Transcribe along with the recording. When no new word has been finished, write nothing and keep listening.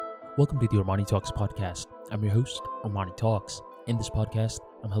Welcome to the Armani Talks podcast. I'm your host, Armani Talks. In this podcast,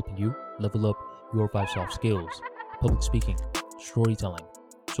 I'm helping you level up your 5 soft skills: public speaking, storytelling,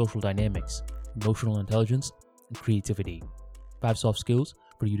 social dynamics, emotional intelligence, and creativity. 5 soft skills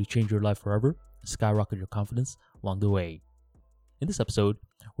for you to change your life forever and skyrocket your confidence along the way. In this episode,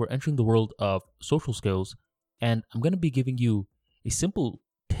 we're entering the world of social skills, and I'm going to be giving you a simple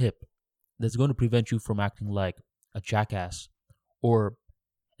tip that's going to prevent you from acting like a jackass or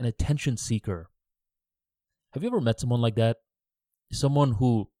an attention seeker. Have you ever met someone like that? Someone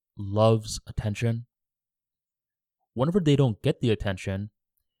who loves attention? Whenever they don't get the attention,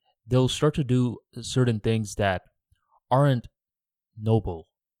 they'll start to do certain things that aren't noble.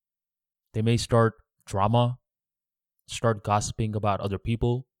 They may start drama, start gossiping about other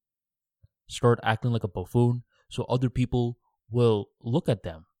people, start acting like a buffoon so other people will look at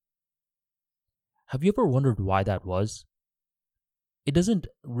them. Have you ever wondered why that was? It doesn't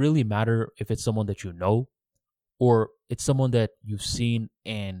really matter if it's someone that you know or it's someone that you've seen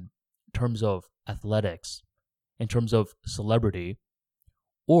in terms of athletics, in terms of celebrity,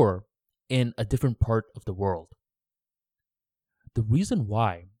 or in a different part of the world. The reason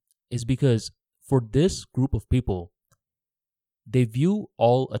why is because for this group of people, they view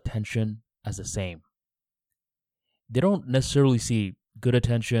all attention as the same. They don't necessarily see good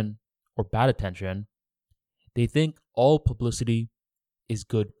attention or bad attention. They think all publicity is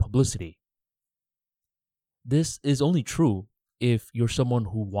good publicity. This is only true if you're someone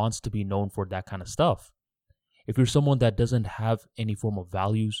who wants to be known for that kind of stuff. If you're someone that doesn't have any form of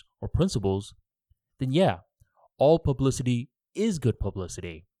values or principles, then yeah, all publicity is good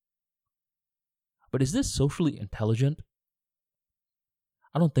publicity. But is this socially intelligent?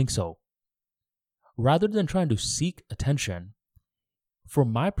 I don't think so. Rather than trying to seek attention,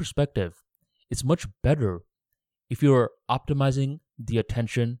 from my perspective, it's much better if you're optimizing the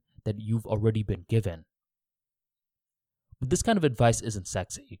attention that you've already been given. But this kind of advice isn't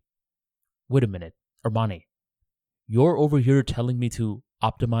sexy. Wait a minute, Armani, you're over here telling me to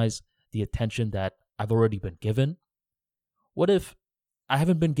optimize the attention that I've already been given? What if I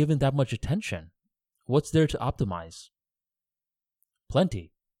haven't been given that much attention? What's there to optimize?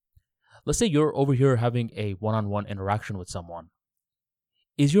 Plenty. Let's say you're over here having a one-on-one interaction with someone.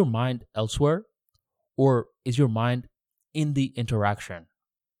 Is your mind elsewhere, or is your mind in the interaction?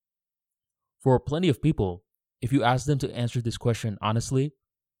 For plenty of people, if you ask them to answer this question honestly,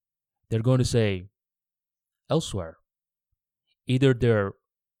 they're going to say elsewhere. Either they're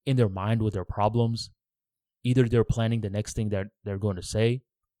in their mind with their problems, either they're planning the next thing that they're going to say,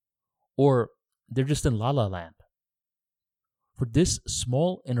 or they're just in la la land. For this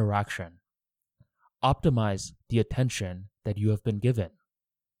small interaction, optimize the attention that you have been given.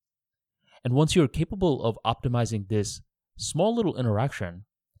 And once you're capable of optimizing this small little interaction,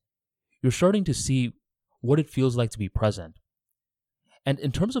 you're starting to see what it feels like to be present. And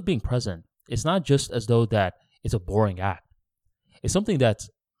in terms of being present, it's not just as though that it's a boring act. It's something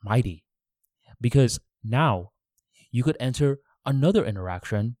that's mighty. Because now you could enter another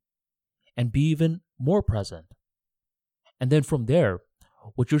interaction and be even more present. And then from there,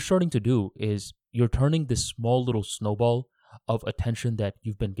 what you're starting to do is you're turning this small little snowball of attention that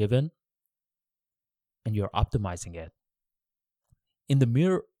you've been given, and you're optimizing it. In the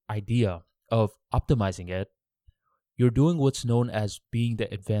mere idea of optimizing it, you're doing what's known as being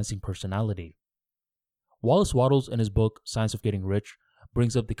the advancing personality. Wallace Wattles, in his book, Science of Getting Rich,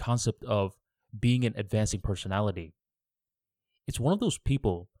 brings up the concept of being an advancing personality. It's one of those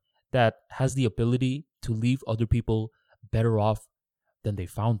people that has the ability to leave other people better off than they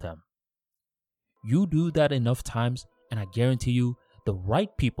found them. You do that enough times, and I guarantee you, the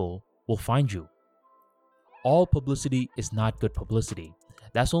right people will find you. All publicity is not good publicity.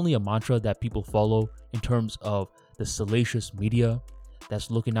 That's only a mantra that people follow in terms of the salacious media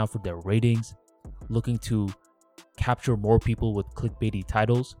that's looking out for their ratings, looking to capture more people with clickbaity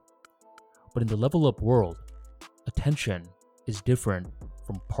titles. But in the level up world, attention is different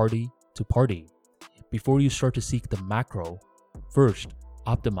from party to party. Before you start to seek the macro, first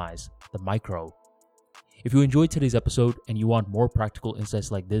optimize the micro. If you enjoyed today's episode and you want more practical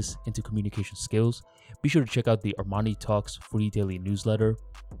insights like this into communication skills, be sure to check out the Armani Talks free daily newsletter.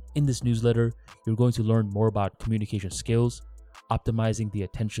 In this newsletter, you're going to learn more about communication skills, optimizing the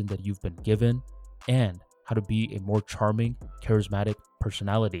attention that you've been given, and how to be a more charming, charismatic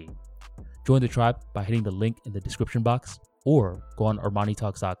personality. Join the tribe by hitting the link in the description box or go on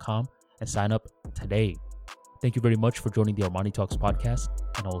ArmaniTalks.com and sign up today. Thank you very much for joining the Armani Talks podcast,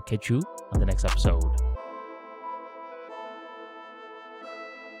 and I'll catch you on the next episode.